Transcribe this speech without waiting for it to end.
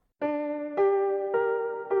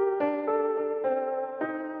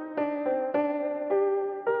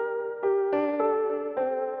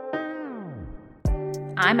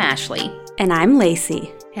I'm Ashley. And I'm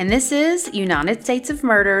Lacey. And this is United States of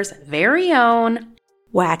Murder's very own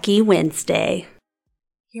Wacky Wednesday.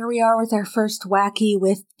 Here we are with our first Wacky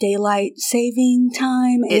with daylight saving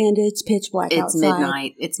time, and it's pitch black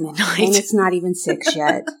outside. It's midnight. And it's not even 6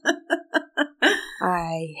 yet.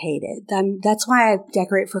 I hate it. That's why I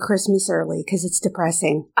decorate for Christmas early, because it's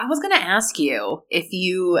depressing. I was going to ask you if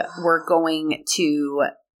you were going to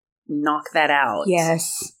knock that out.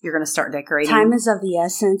 Yes. You're going to start decorating. Time is of the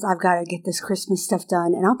essence. I've got to get this Christmas stuff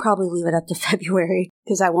done, and I'll probably leave it up to February,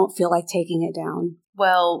 because I won't feel like taking it down.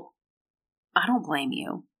 Well, I don't blame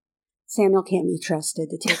you. Samuel can't be trusted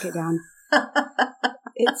to take it down.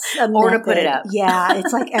 It's a or method. To put it up. Yeah,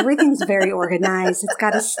 it's like everything's very organized. It's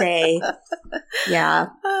got to stay. Yeah.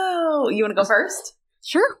 Oh, you want to go first?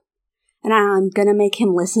 Sure. And I'm going to make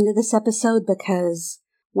him listen to this episode because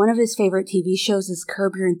one of his favorite TV shows is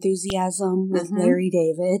Curb Your Enthusiasm with Larry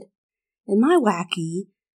David. And my wacky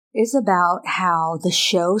is about how the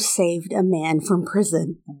show saved a man from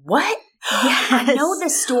prison. What? Yes. I know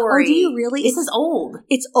this story. Oh, do you really? This is old.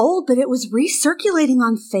 It's old, but it was recirculating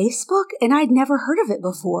on Facebook, and I'd never heard of it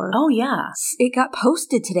before. Oh, yeah. It got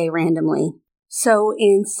posted today randomly. So,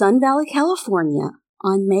 in Sun Valley, California,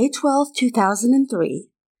 on May 12, 2003,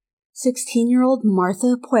 16-year-old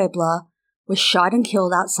Martha Puebla was shot and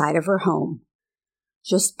killed outside of her home.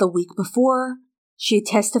 Just the week before, she had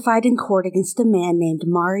testified in court against a man named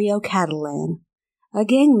Mario Catalan, a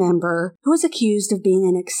gang member who was accused of being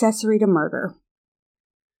an accessory to murder.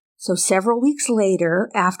 So several weeks later,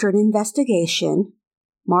 after an investigation,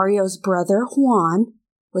 Mario's brother, Juan,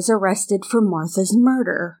 was arrested for Martha's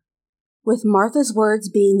murder. With Martha's words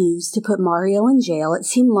being used to put Mario in jail, it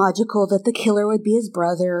seemed logical that the killer would be his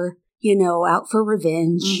brother, out for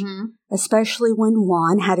revenge, especially when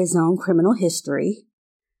Juan had his own criminal history.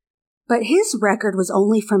 But his record was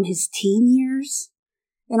only from his teen years.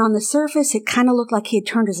 And on the surface, it kind of looked like he had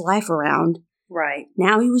turned his life around. Right.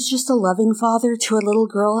 Now he was just a loving father to a little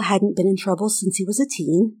girl who hadn't been in trouble since he was a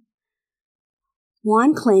teen.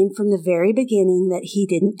 Juan claimed from the very beginning that he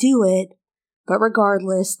didn't do it, but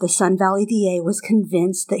regardless, the Sun Valley DA was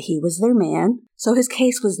convinced that he was their man, so his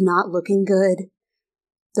case was not looking good.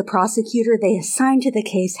 The prosecutor they assigned to the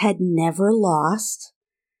case had never lost,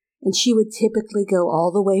 and she would typically go all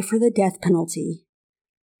the way for the death penalty.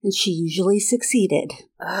 And she usually succeeded.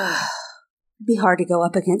 It'd be hard to go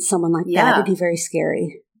up against someone like that. It'd be very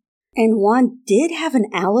scary. And Juan did have an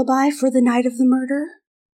alibi for the night of the murder.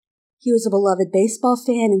 He was a beloved baseball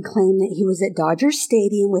fan and claimed that he was at Dodger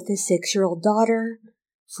Stadium with his 6-year-old daughter,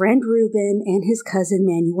 friend Ruben, and his cousin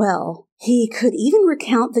Manuel. He could even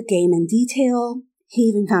recount the game in detail. He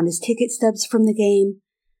even found his ticket stubs from the game.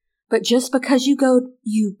 But just because you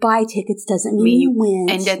buy tickets doesn't mean you win.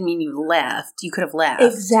 And doesn't mean you left. You could have left.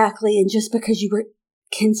 Exactly. And just because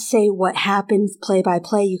can say what happened play by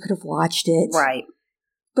play, you could have watched it. Right.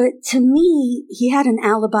 But to me, he had an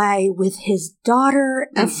alibi with his daughter,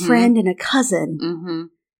 a friend, and a cousin. Mm-hmm.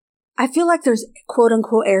 I feel like there's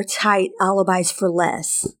quote-unquote airtight alibis for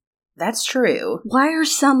less. That's true. Why are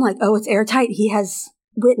some like, oh, it's airtight, he has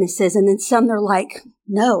witnesses, and then some they're like,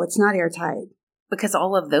 no, it's not airtight. Because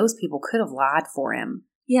all of those people could have lied for him.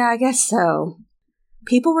 Yeah, I guess so.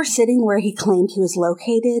 People were sitting where he claimed he was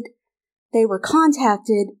located. They were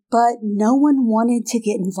contacted, but no one wanted to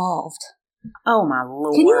get involved. Oh, my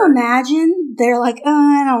Lord. Can you imagine? They're like,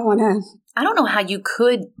 I don't want to. I don't know how you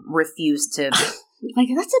could refuse to. Like,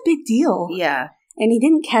 that's a big deal. Yeah. And he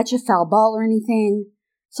didn't catch a foul ball or anything,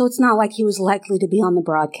 so it's not like he was likely to be on the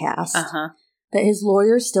broadcast. But his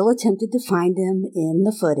lawyers still attempted to find him in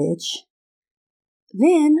the footage.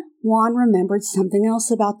 Then, Juan remembered something else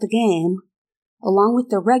about the game. Along with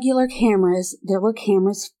the regular cameras, there were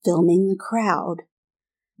cameras filming the crowd.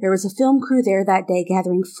 There was a film crew there that day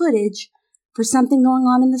gathering footage for something going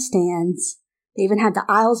on in the stands. They even had the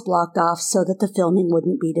aisles blocked off so that the filming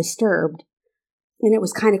wouldn't be disturbed. And it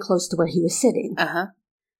was kind of close to where he was sitting.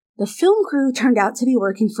 The film crew turned out to be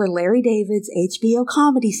working for Larry David's HBO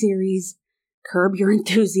comedy series, Curb Your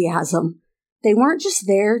Enthusiasm. They weren't just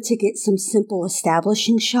there to get some simple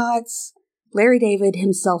establishing shots. Larry David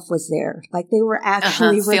himself was there. Like, they were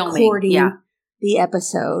actually recording the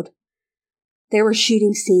episode. They were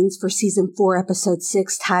shooting scenes for season 4, episode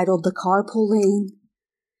 6, titled The Carpool Lane.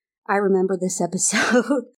 I remember this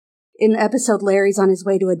episode. In the episode, Larry's on his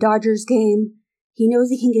way to a Dodgers game. He knows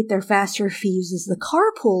he can get there faster if he uses the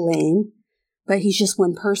carpool lane, but he's just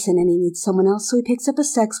one person and he needs someone else, so he picks up a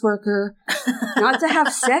sex worker, not to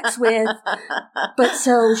have sex with, but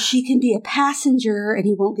so she can be a passenger and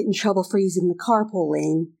he won't get in trouble for using the carpool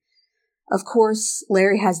lane. Of course,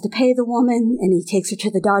 Larry has to pay the woman, and he takes her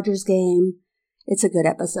to the Dodgers game, It's a good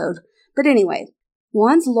episode. But anyway,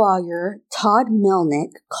 Juan's lawyer, Todd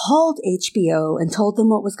Melnick, called HBO and told them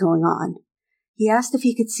what was going on. He asked if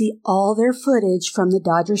he could see all their footage from the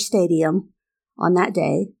Dodger Stadium on that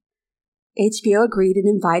day. HBO agreed and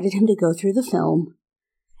invited him to go through the film.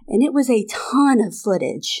 And it was a ton of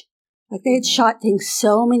footage. Like, they had shot things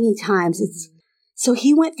so many times. So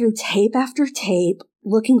he went through tape after tape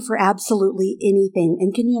looking for absolutely anything.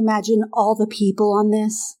 And can you imagine all the people on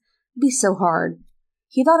this? It'd be so hard.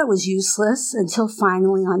 He thought it was useless until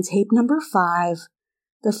finally on tape number 5,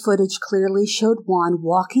 the footage clearly showed Juan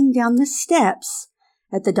walking down the steps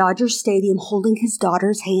at the Dodger Stadium holding his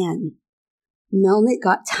daughter's hand. Melnick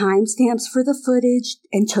got timestamps for the footage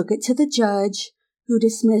and took it to the judge, who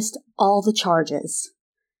dismissed all the charges.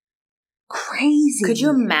 Crazy. Could you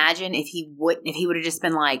imagine if he would have just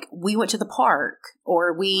been like, we went to the park,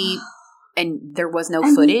 or and there was no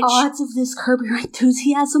footage? The odds of this Curb Your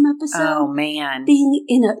Enthusiasm episode. Oh, man. Being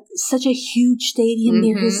in such a huge stadium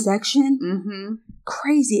near his section. Mm-hmm.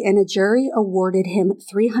 Crazy. And a jury awarded him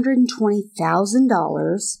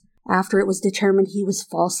 $320,000 after it was determined he was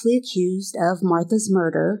falsely accused of Martha's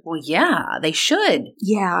murder. Well, yeah, they should.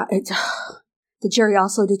 Yeah. The jury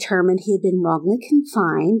also determined he had been wrongly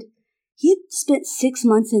confined. He had spent 6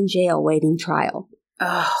 months in jail waiting trial.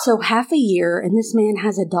 Ugh. So half a year, and this man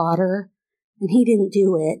has a daughter, and he didn't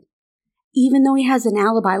do it, even though he has an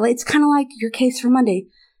alibi. Like, it's kind of like your case for Monday.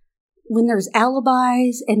 When there's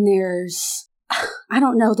alibis and there's, I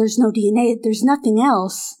don't know, there's no DNA, there's nothing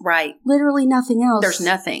else. Right. Literally nothing else. There's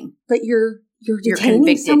nothing. But you're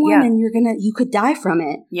detaining someone, yeah. And you could die from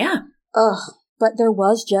it. Yeah. Ugh. But there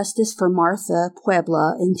was justice for Martha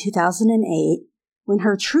Puebla in 2008 when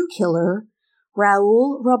her true killer,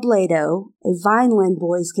 Raul Robledo, a Vineland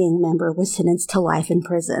Boys gang member, was sentenced to life in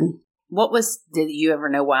prison. Did you ever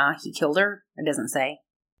know why he killed her? It doesn't say.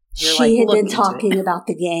 She had been talking about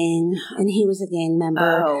the gang, and he was a gang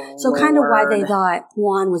member. Oh, so kind of why they thought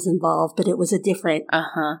Juan was involved, but it was a different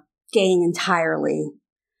gang entirely.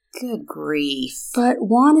 Good grief. But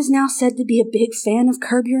Juan is now said to be a big fan of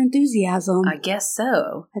Curb Your Enthusiasm. I guess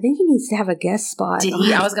so. I think he needs to have a guest spot. Did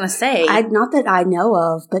he? I was going to say. Not that I know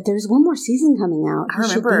of, but there's one more season coming out. He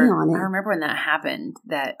should be on it. I remember when that happened.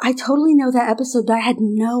 I totally know that episode, but I had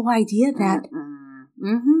no idea that.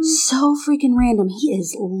 Mm-hmm. So freaking random. He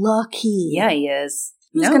is lucky. Yeah, he is.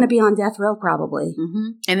 He's going to be on death row probably.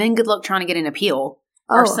 Mm-hmm. And then good luck trying to get an appeal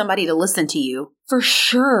or somebody to listen to you. For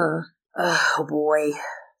sure. Oh, boy.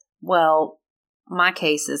 Well, my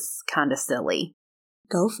case is kind of silly.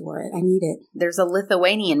 Go for it. I need it. There's a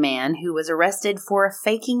Lithuanian man who was arrested for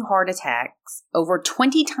faking heart attacks over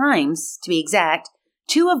 20 times, to be exact,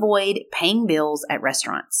 to avoid paying bills at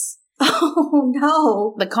restaurants. Oh,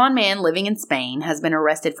 no. The con man living in Spain has been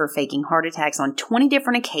arrested for faking heart attacks on 20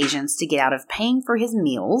 different occasions to get out of paying for his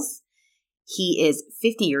meals. He is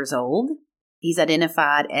 50 years old. He's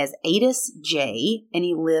identified as Adis J, and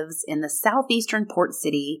he lives in the southeastern port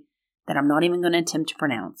city that I'm not even going to attempt to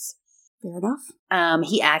pronounce. Fair enough.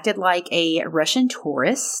 He acted like a Russian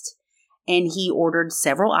tourist, and he ordered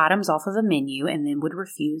several items off of a menu and then would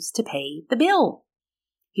refuse to pay the bill.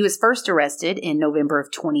 He was first arrested in November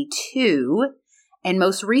of 22, and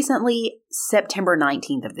most recently, September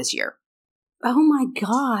 19th of this year. Oh my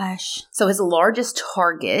gosh. So his largest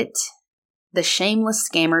target, the shameless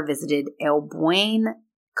scammer, visited El Buen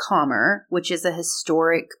Comer, which is a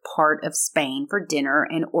historic part of Spain, for dinner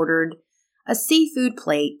and ordered a seafood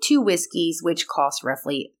plate, 2 whiskeys, which cost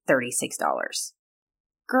roughly $36.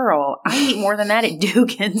 Girl, I eat more than that at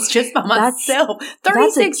Dugan's just by myself.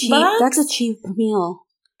 $36 bucks? That's a cheap meal.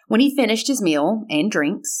 When he finished his meal and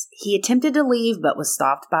drinks, he attempted to leave but was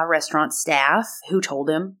stopped by restaurant staff who told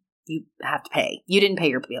him, you have to pay. You didn't pay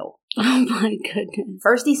your bill. Oh my goodness.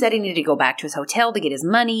 First, he said he needed to go back to his hotel to get his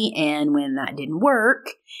money, and when that didn't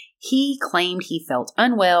work, he claimed he felt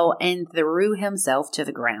unwell and threw himself to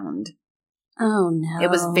the ground. Oh, no. It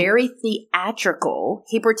was very theatrical.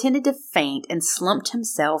 He pretended to faint and slumped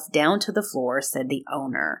himself down to the floor, said the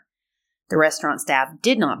owner. The restaurant staff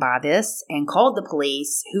did not buy this and called the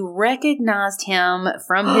police, who recognized him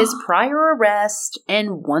from his prior arrest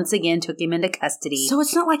and once again took him into custody. So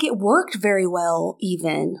it's not like it worked very well,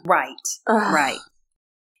 even. Right. Ugh. Right.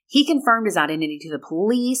 He confirmed his identity to the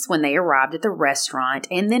police when they arrived at the restaurant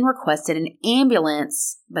and then requested an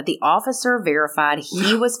ambulance, but the officer verified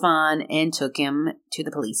he was fine and took him to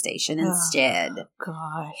the police station instead.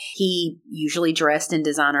 Gosh. He usually dressed in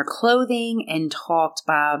designer clothing and talked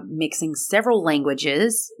by mixing several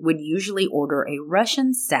languages, would usually order a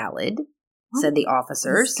Russian salad, said the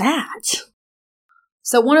officers. What's that?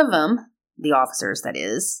 So one of them, the officers that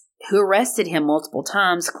is, who arrested him multiple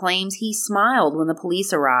times, claims he smiled when the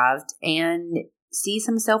police arrived and sees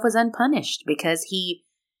himself as unpunished because he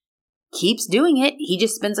keeps doing it. He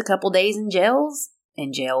just spends a couple days in jail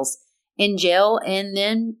and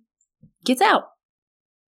then gets out.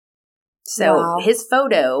 So his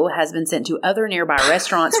photo has been sent to other nearby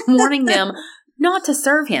restaurants, warning them not to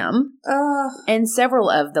serve him. And several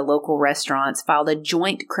of the local restaurants filed a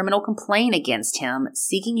joint criminal complaint against him,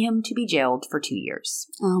 seeking him to be jailed for 2 years.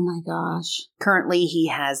 Oh my gosh. Currently, he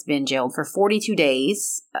has been jailed for 42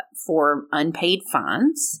 days for unpaid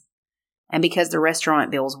fines. And because the restaurant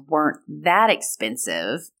bills weren't that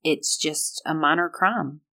expensive, it's just a minor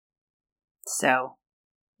crime. So,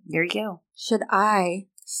 there you go. Should I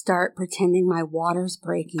start pretending my water's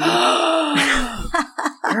breaking?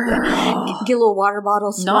 Get a little water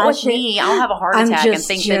bottle, splash Not with me. I'll have a heart attack and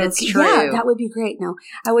think that it's true. Yeah, that would be great. No,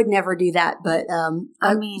 I would never do that. But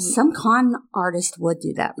I mean, some con artist would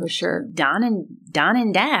do that for sure. Don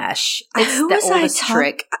and Dash. It's Who the was oldest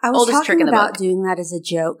trick. I was oldest talking trick in the about book. doing that as a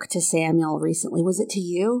joke to Samuel recently. Was it to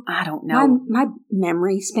you? I don't know. My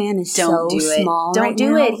memory span is Don't so do it. small. Don't right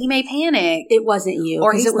do now. it. He may panic. It wasn't you,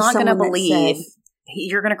 or he's it was not going to believe. said,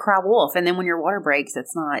 You're going to cry wolf, and then when your water breaks,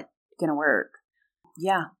 it's not going to work.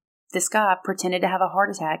 Yeah. This guy pretended to have a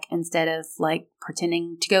heart attack instead of, like,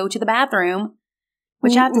 pretending to go to the bathroom,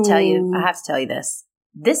 which I have to tell you this.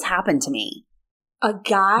 This happened to me. A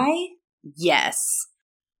guy? Yes.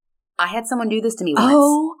 I had someone do this to me once.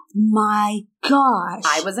 Oh, my gosh.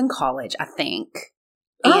 I was in college, I think.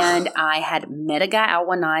 And I had met a guy out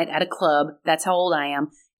one night at a club. That's how old I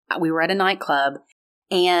am. We were at a nightclub.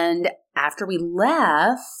 And after we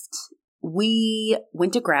left, we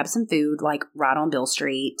went to grab some food, like right on Bill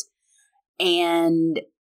Street. And,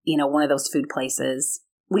 you know, one of those food places.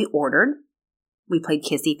 We ordered. We played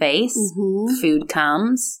kissy face. Mm-hmm. Food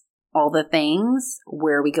comes. All the things.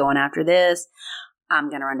 Where are we going after this? I'm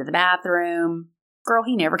going to run to the bathroom. Girl,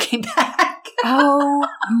 he never came back. Oh,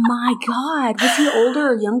 my God. Was he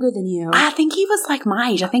older or younger than you? I think he was like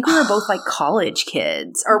my age. I think we were both like college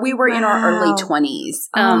kids. Or we were in our early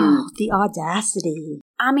 20s. The audacity.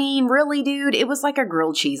 I mean, really, dude, it was like a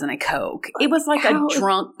grilled cheese and a Coke. It was like a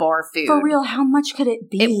drunk bar food. For real, how much could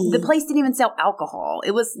it be? The place didn't even sell alcohol.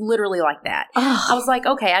 It was literally like that. I was like,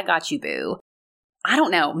 okay, I got you, boo. I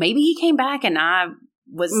don't know. Maybe he came back and I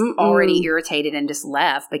was already irritated and just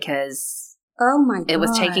left because... Oh my god! It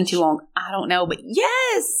was taking too long. I don't know, but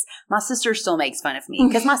yes, my sister still makes fun of me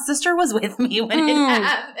because my sister was with me when it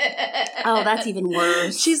happened. Oh, that's even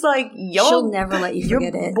worse. She's like, "Yo, she'll never let you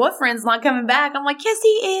forget it. Boyfriend's not coming back." I'm like, "Yes, he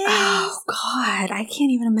is." Oh God, I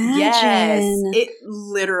can't even imagine. Yes, it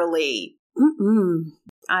literally.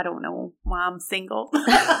 I don't know why I'm single.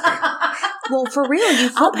 Well, for real,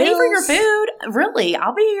 I'll pay for your food. Really,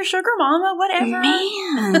 I'll be your sugar mama. Whatever.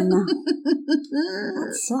 Man,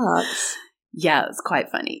 that sucks. Yeah, it's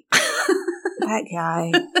quite funny. That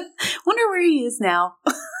guy. Wonder where he is now.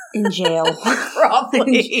 In jail.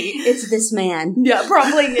 Probably. It's this man. Yeah,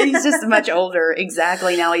 probably. He's just much older.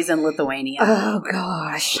 Exactly. Now he's in Lithuania. Oh,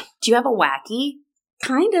 gosh. Do you have a wacky?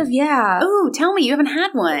 Kind of, yeah. Ooh, tell me. You haven't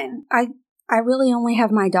had one. I really only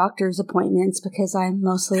have my doctor's appointments because I'm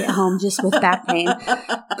mostly at home just with back pain.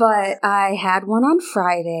 But I had one on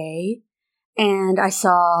Friday. And I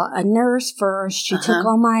saw a nurse first. She took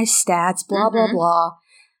all my stats, blah, blah, blah.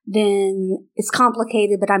 Then it's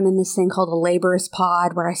complicated, but I'm in this thing called a laborious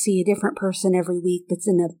pod where I see a different person every week that's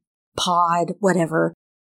in a pod, whatever.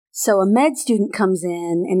 So a med student comes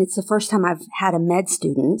in, and it's the first time I've had a med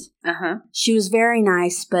student. She was very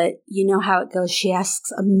nice, but you know how it goes. She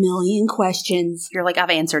asks a million questions. You're like, I've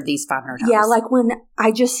answered these 500 times. Yeah, like when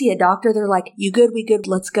I just see a doctor, they're like, you good, we good,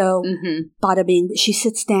 let's go. Bada bing. But she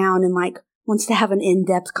sits down and like, wants to have an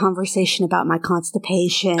in-depth conversation about my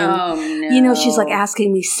constipation. Oh, no. You know, she's like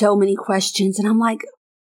asking me so many questions. And I'm like,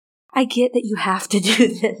 I get that you have to do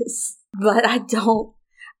this, but I don't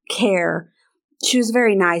care. She was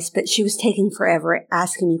very nice, but she was taking forever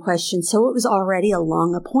asking me questions. So it was already a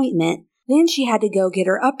long appointment. Then she had to go get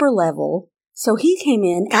her upper level. So he came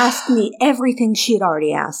in, asked me everything she had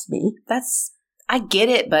already asked me. I get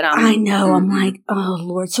it, but I know. I'm like, oh,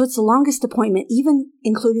 Lord. So it's the longest appointment, even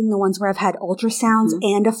including the ones where I've had ultrasounds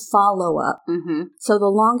and a follow-up. So the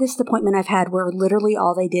longest appointment I've had where literally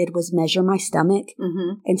all they did was measure my stomach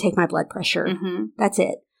and take my blood pressure. That's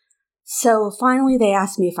it. So finally they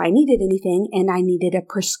asked me if I needed anything, and I needed a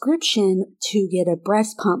prescription to get a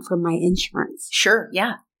breast pump from my insurance. Sure,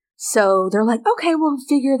 yeah. So they're like, okay, we'll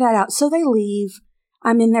figure that out. So they leave.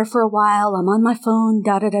 I'm in there for a while. I'm on my phone,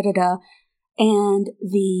 da-da-da-da-da. And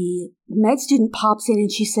the med student pops in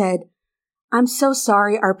and she said, I'm so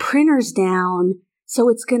sorry, our printer's down, so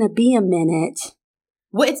it's going to be a minute.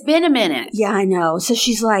 Well, it's been a minute. Yeah, I know. So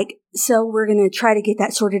she's like, so we're going to try to get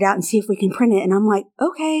that sorted out and see if we can print it. And I'm like,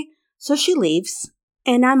 okay. So she leaves.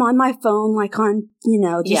 And I'm on my phone, like on,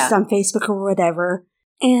 just on Facebook or whatever.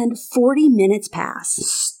 And 40 minutes pass.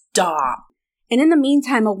 Stop. And in the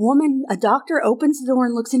meantime, a doctor opens the door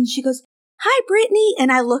and looks in and she goes, hi, Brittany.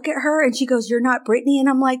 And I look at her and she goes, you're not Brittany. And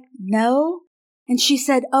I'm like, no. And she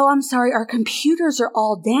said, oh, I'm sorry. Our computers are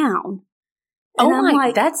all down. And I'm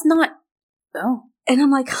like, that's not. Oh. And I'm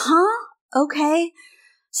like, huh? Okay.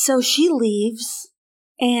 So she leaves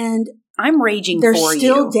and I'm raging for you. They're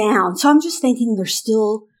still down. So I'm just thinking they're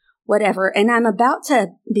still whatever. And I'm about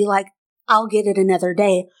to be like, I'll get it another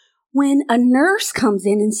day. When a nurse comes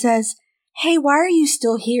in and says, hey, why are you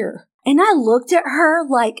still here? And I looked at her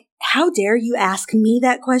like, how dare you ask me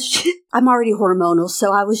that question? I'm already hormonal.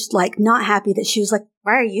 So I was like not happy that she was like,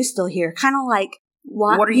 why are you still here? Kind of like,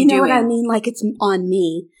 what are you doing? You know what I mean? Like it's on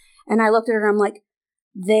me. And I looked at her and I'm like,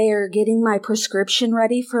 they're getting my prescription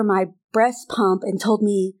ready for my breast pump and told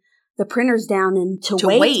me the printer's down and to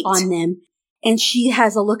wait on them. And she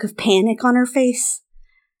has a look of panic on her face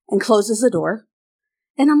and closes the door.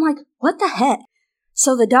 And I'm like, what the heck?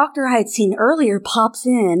 So the doctor I had seen earlier pops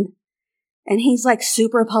in and he's like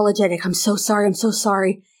super apologetic. I'm so sorry. I'm so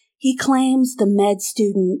sorry. He claims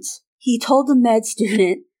he told the med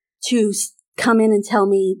student to come in and tell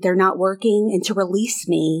me they're not working and to release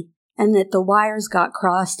me and that the wires got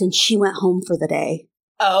crossed and she went home for the day.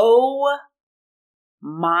 Oh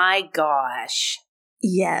my gosh.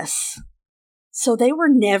 Yes. So they were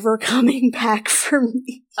never coming back for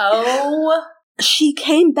me. Oh. She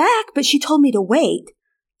came back, but she told me to wait.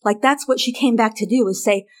 Like that's what she came back to do is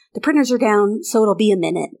say, the printers are down, so it'll be a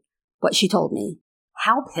minute. What she told me.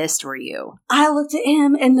 How pissed were you? I looked at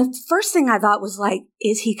him and the first thing I thought was like,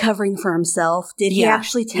 is he covering for himself? Did he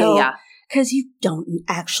actually tell? Yeah. Because you don't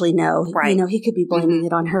actually know. Right. He could be blaming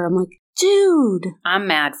it on her. I'm like, dude. I'm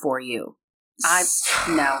mad for you.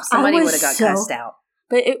 Somebody would have got cussed out.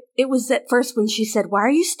 But it was at first when she said, why are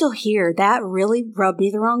you still here? That really rubbed me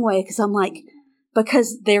the wrong way because I'm like,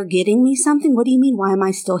 because they're getting me something? What do you mean? Why am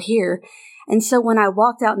I still here? And so when I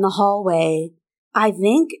walked out in the hallway, I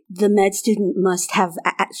think the med student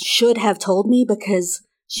should have told me because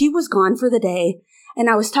she was gone for the day. And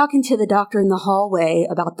I was talking to the doctor in the hallway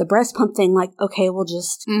about the breast pump thing, like, okay, we'll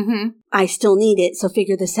just, I still need it, so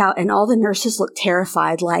figure this out. And all the nurses looked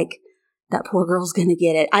terrified, like, that poor girl's going to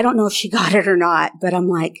get it. I don't know if she got it or not, but I'm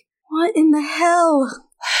like, what in the hell?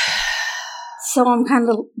 So I'm kind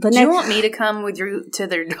of... Do you want me to come with you to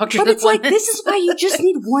their doctor's But it's like, this is why you just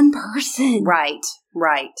need one person. Right.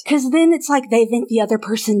 Because then it's like they think the other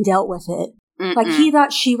person dealt with it. Like, he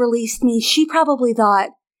thought she released me. She probably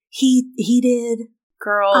thought he did.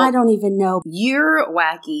 Girl. I don't even know. Your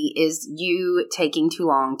wacky is you taking too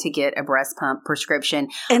long to get a breast pump prescription.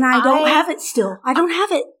 And I don't have it still. I don't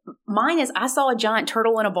have it. Mine is, I saw a giant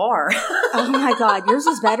turtle in a bar. Oh my God. Yours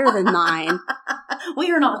is better than mine.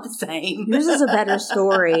 We are not the same. Yours is a better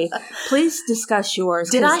story. Please discuss yours.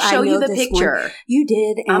 Did I show you the picture? One. You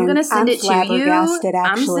did. And I'm going to send it to you. Actually.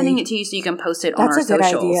 I'm sending it to you so you can post it on our socials.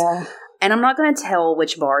 That's a good idea. And I'm not going to tell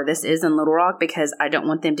which bar this is in Little Rock because I don't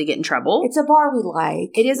want them to get in trouble. It's a bar we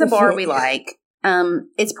like. It is a bar we like.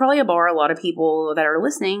 It's probably a bar a lot of people that are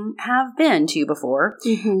listening have been to before.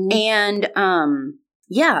 Mm-hmm. And,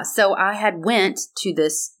 so I had went to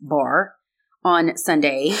this bar on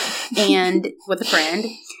Sunday and with a friend,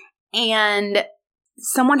 and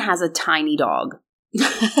someone has a tiny dog.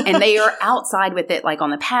 And they are outside with it, like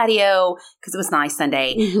on the patio, because it was nice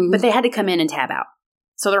Sunday, but they had to come in and tab out.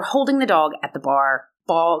 So they're holding the dog at the bar.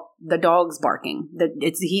 The dog's barking.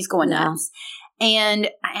 He's going nuts.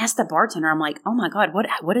 And I asked the bartender, I'm like, oh my God,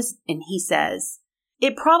 what is, and he says,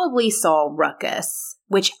 it probably saw Ruckus,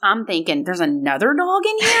 which I'm thinking, there's another dog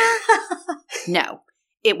in here? No,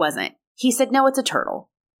 it wasn't. He said, no, it's a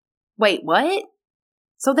turtle. Wait, what?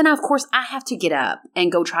 So then, of course, I have to get up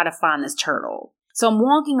and go try to find this turtle. So I'm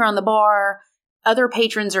walking around the bar. Other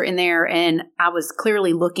patrons are in there, and I was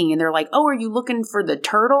clearly looking, and they're like, oh, are you looking for the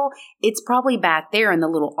turtle? It's probably back there in the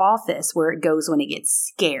little office where it goes when it gets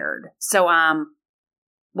scared. So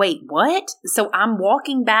wait, what? So I'm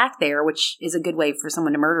walking back there, which is a good way for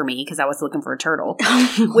someone to murder me because I was looking for a turtle,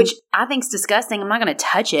 which I think is disgusting. I'm not going to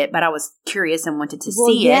touch it, but I was curious and wanted to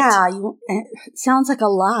see it. It sounds like a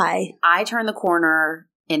lie. I turn the corner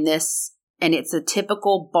in this, and it's a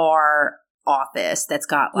typical bar office that's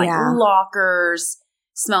got like lockers,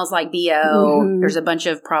 smells like BO. There's a bunch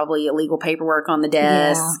of probably illegal paperwork on the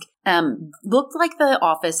desk. Looked like the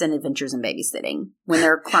office in Adventures in Babysitting when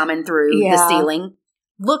they're climbing through the ceiling.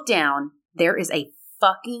 Look down. There is a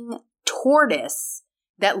fucking tortoise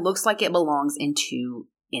that looks like it belongs in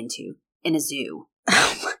a zoo.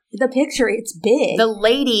 The picture, it's big. The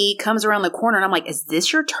lady comes around the corner and I'm like, is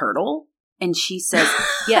this your turtle? And she says,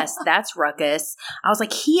 yes, that's Ruckus. I was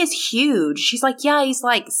like, he is huge. She's like, yeah, he's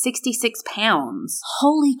like 66 pounds.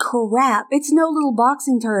 Holy crap. It's no little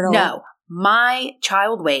boxing turtle. No, my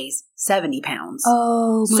child weighs 70 pounds.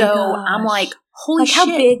 Oh, my gosh. I'm like, holy shit. How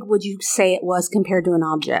big would you say it was compared to an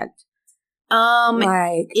object?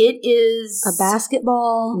 Like it is a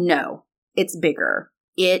basketball? No, it's bigger.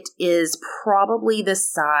 It is probably the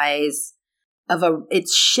size of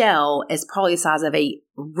its shell is probably the size of a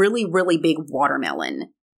really, really big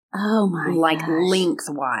watermelon. Oh my gosh.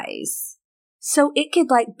 Lengthwise. So it could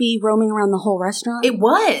be roaming around the whole restaurant? It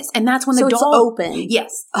was. And that's when the dog... it's open?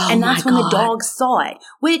 Yes. Oh, and that's when the dog saw it.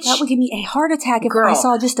 Which... That would give me a heart attack if I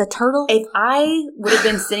saw just a turtle. If I would have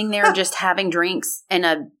been sitting there just having drinks and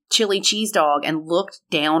a chili cheese dog and looked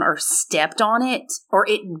down or stepped on it or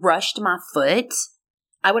it rushed my foot,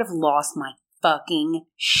 I would have lost my fucking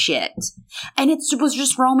shit. And it was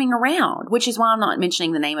just roaming around, which is why I'm not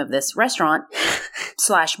mentioning the name of this restaurant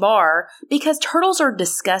 / bar, because turtles are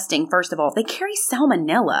disgusting. First of all, they carry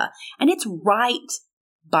salmonella and it's right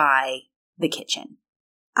by the kitchen.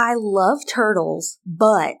 I love turtles,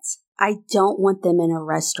 but I don't want them in a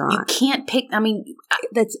restaurant. You can't pick,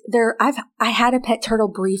 I had a pet turtle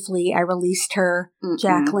briefly. I released her,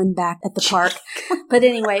 Jacqueline, back at the park. But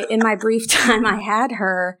anyway, in my brief time I had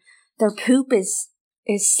her, their poop is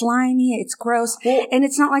slimy. It's gross. Well, and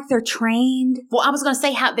it's not like they're trained. Well, I was going to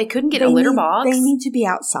say they couldn't get a litter box. They need to be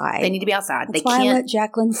outside. That's why I let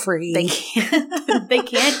Jacqueline free. They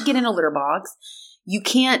can't get in a litter box. You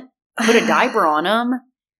can't put a diaper on them.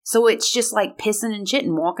 So it's just like pissing and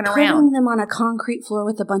shitting, walking around. Putting them on a concrete floor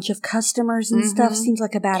with a bunch of customers and stuff seems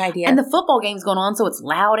like a bad idea. And the football game's going on, so it's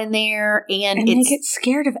loud in there. And they get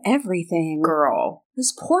scared of everything. Girl.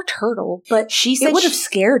 This poor turtle. But she said it would have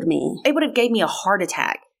scared me. It would have gave me a heart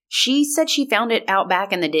attack. She said she found it out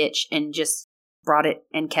back in the ditch and just brought it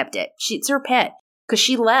and kept it. It's her pet. Because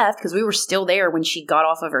she left, because we were still there when she got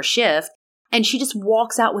off of her shift. And she just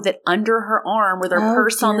walks out with it under her arm with her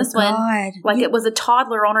purse on this one. Like it was a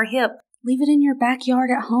toddler on her hip. Leave it in your backyard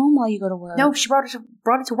at home while you go to work. No, she brought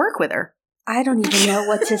it to work with her. I don't even know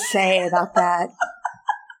what to say about that.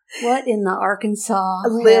 What in the Arkansas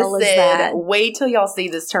hell is that? Wait till y'all see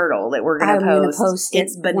this turtle that we're going to post.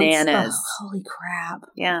 It's bananas. Holy crap.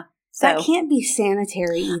 Yeah. So, that can't be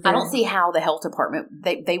sanitary either. I don't see how the health department,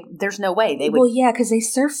 there's no way they would. Well, yeah, because they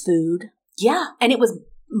serve food. Yeah. And it was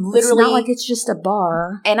literally. It's not like it's just a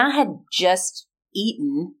bar. And I had just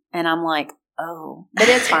eaten and I'm like, oh, but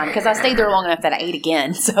it's fine because I stayed there long enough that I ate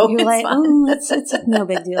again. So you're like, oh, it's no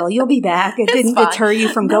big deal. You'll be back. It didn't deter you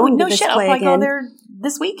from going to this play I'll again. Go there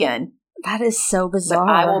this weekend. That is so bizarre.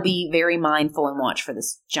 But I will be very mindful and watch for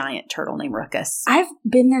this giant turtle named Ruckus. I've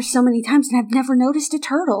been there so many times and I've never noticed a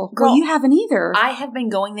turtle. Girl, you haven't either. I have been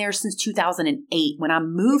going there since 2008 when I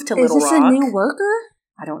moved to Little Rock. Is this a new worker?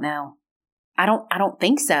 I don't know. I don't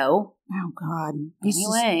think so. Oh, God.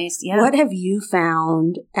 Anyways, yeah. What have you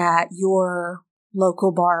found at your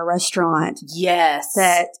local bar or restaurant? Yes.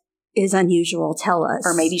 That is unusual? Tell us.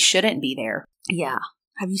 Or maybe shouldn't be there. Yeah.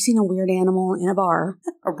 Have you seen a weird animal in a bar?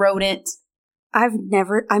 A rodent? I've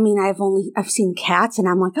seen cats and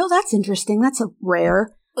I'm like, oh, that's interesting. That's a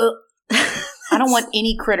rare. I don't want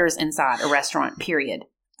any critters inside a restaurant, period.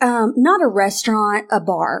 Not a restaurant, a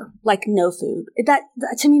bar, like no food. That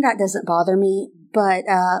to me, that doesn't bother me, but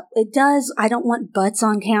it does. I don't want butts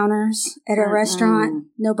on counters at a restaurant.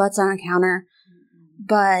 No butts on a counter.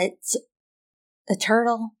 But a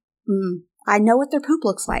turtle, I know what their poop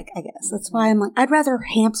looks like, I guess. That's why I'm like, I'd rather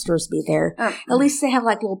hamsters be there. At least they have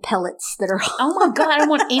like little pellets that are. Oh my God, I don't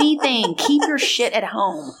want anything. Keep your shit at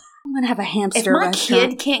home. I'm going to have a hamster restaurant. If my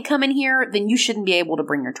restaurant. kid can't come in here, then you shouldn't be able to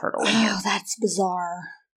bring your turtle in here. Oh, that's bizarre.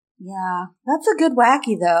 Yeah, that's a good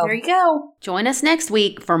wacky, though. There you go. Join us next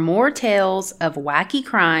week for more tales of wacky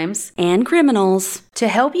crimes and criminals to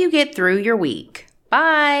help you get through your week.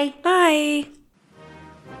 Bye. Bye.